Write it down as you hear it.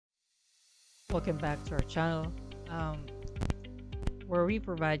Welcome back to our channel, where we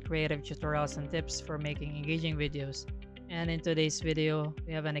provide creative tutorials and tips for making engaging videos. And in today's video,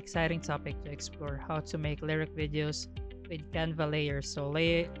 we have an exciting topic to explore: how to make lyric videos with Canva layers. So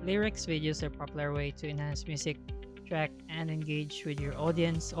lyrics videos are a popular way to enhance music, track, and engage with your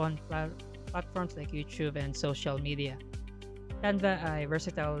audience on platforms like YouTube and social media. Canva, a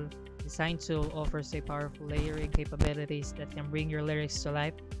versatile design tool, offers a powerful layering capabilities that can bring your lyrics to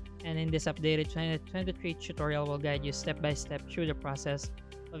life. And in this updated 2023 tutorial, will guide you step by step through the process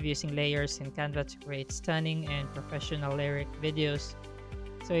of using layers in Canva to create stunning and professional lyric videos.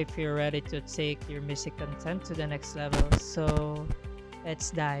 So if you're ready to take your music content to the next level, so let's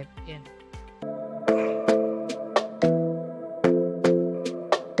dive in.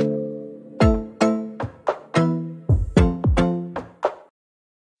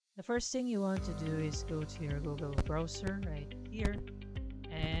 The first thing you want to do is go to your Google browser right here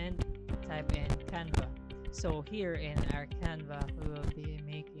and type in Canva. So here in our Canva, we will be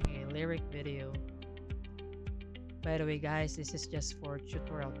making a lyric video. By the way, guys, this is just for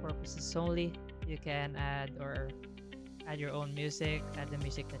tutorial purposes only. You can add your own music, add the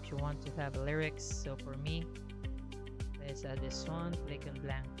music that you want to have lyrics. So for me, let's add this one, click on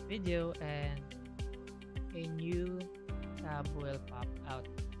blank video, and a new tab will pop out.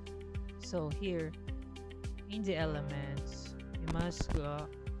 So here in the elements, we must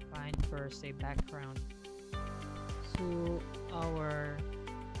find first a background to our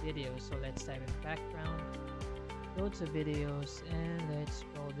video. So let's type in background, go to videos, and let's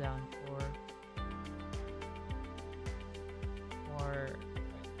scroll down for right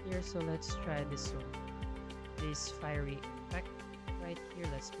here. So let's try this one, this fiery effect right here.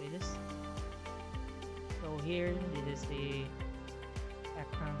 Let's play this. So here, this is the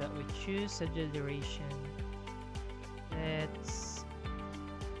background that we choose. Set the duration. Let's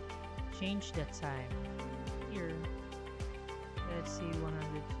change the time. Here, let's see 120.0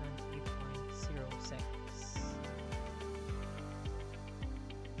 seconds.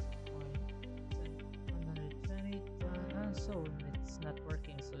 120. So it's not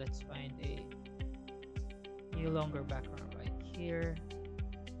working. So let's find a new longer background right here.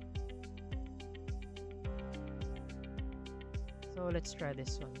 So let's try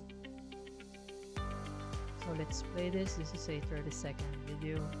this one. So let's play this. This is a 30-second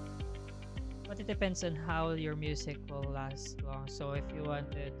video, but it depends on how your music will last long. So if you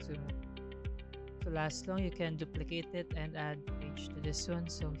want it to last long, you can duplicate it and add page to this one.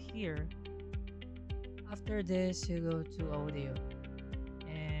 So here, after this, you go to audio,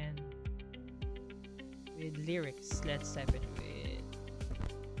 and with lyrics, let's type it with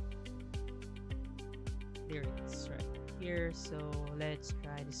lyrics right here. So let's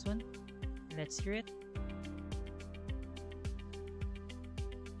try this one. Let's hear it.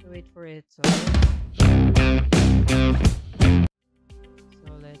 Wait for it. So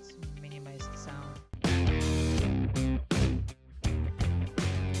let's minimize the sound.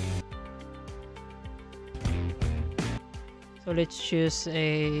 So let's choose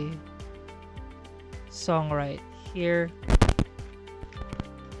a song right here.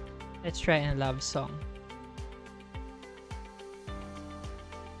 Let's try a love song.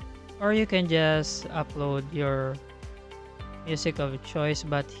 Or you can just upload your music of choice,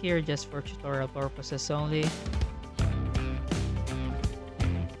 but here just for tutorial purposes only.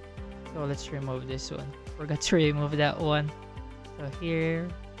 So let's remove this one. Forgot to remove that one. So here,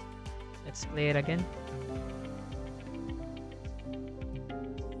 let's play it again.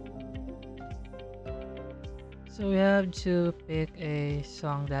 So we have to pick a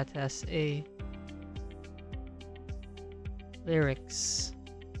song that has a lyrics.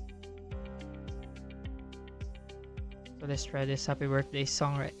 So let's try this happy birthday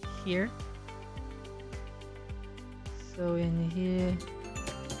song right here. So in here,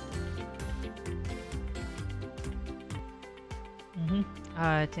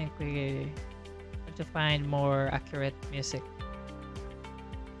 I think we have to find more accurate music.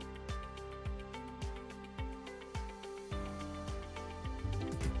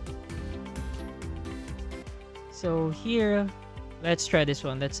 So here, let's try this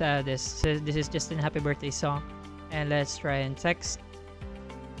one. Let's add this. So this is just a happy birthday song. And let's try in text.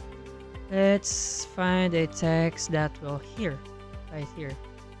 Let's find a text that will hear right here.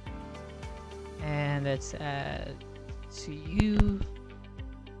 And let's add to you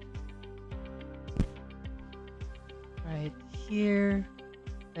right here.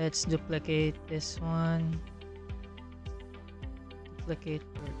 Let's duplicate this one. Duplicate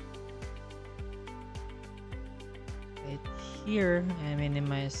right here and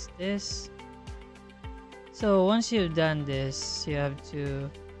minimize this. So once you've done this, you have to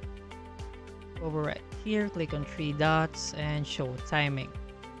over right here, click on three dots and show timing.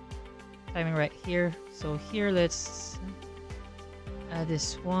 Timing right here. So here, let's add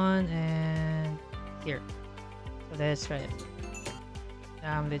this one and here. So that's right.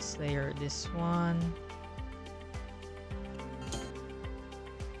 Let's layer this one.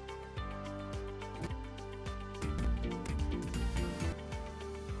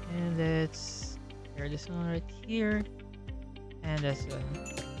 And let's layer this one right here. And this one.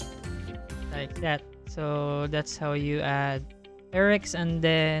 Like that. So that's how you add lyrics, and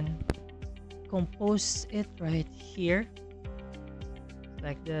then compose it right here.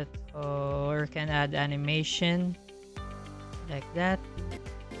 Like that. Or can add animation. Like that.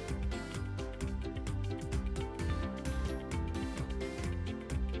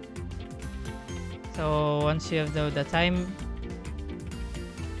 So once you have the time,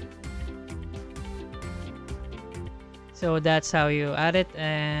 so that's how you add it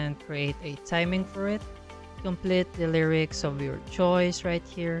and create a timing for it. Complete the lyrics of your choice right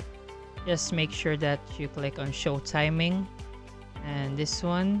here. Just make sure that you click on show timing and this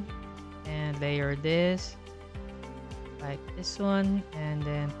one, and layer this like this one, and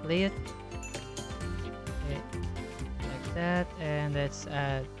then play it. Okay, like that, and let's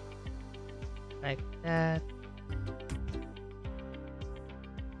add like that.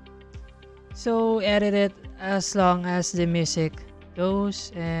 So edit it as long as the music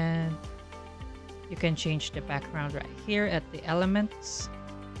goes, and you can change the background right here at the elements.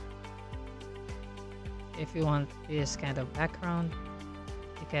 If you want this kind of background,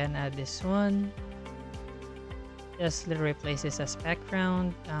 you can add this one. Just literally place this as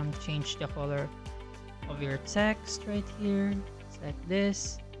background. Change the color of your text right here. It's like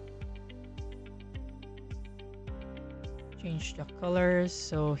this. Change the colors.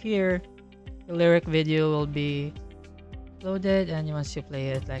 So here, the lyric video will be loaded, and once you play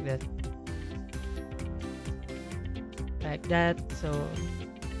it like that. Like that. So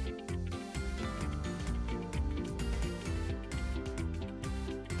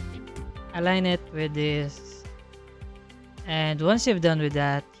align it with this, and once you've done with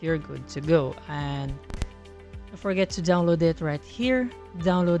that, you're good to go. And don't forget to download it right here.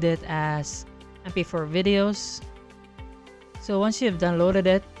 Download it as MP4 videos. So once you've downloaded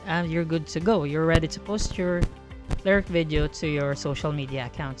it, you're good to go. You're ready to post your lyric video to your social media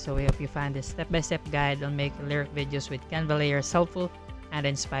account. So we hope you find this step-by-step guide on making lyric videos with Canva layers helpful and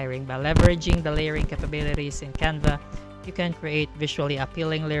inspiring. By leveraging the layering capabilities in Canva, you can create visually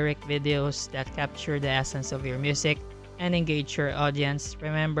appealing lyric videos that capture the essence of your music and engage your audience.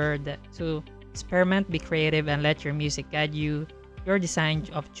 Remember that to experiment, be creative, and let your music guide you, your design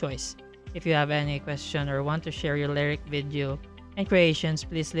of choice. If you have any question or want to share your lyric video and creations,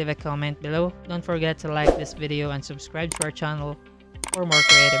 please leave a comment below. Don't forget to like this video and subscribe to our channel for more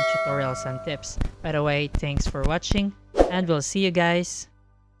creative tutorials and tips. By the way, thanks for watching, and we'll see you guys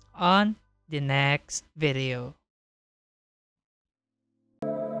on the next video.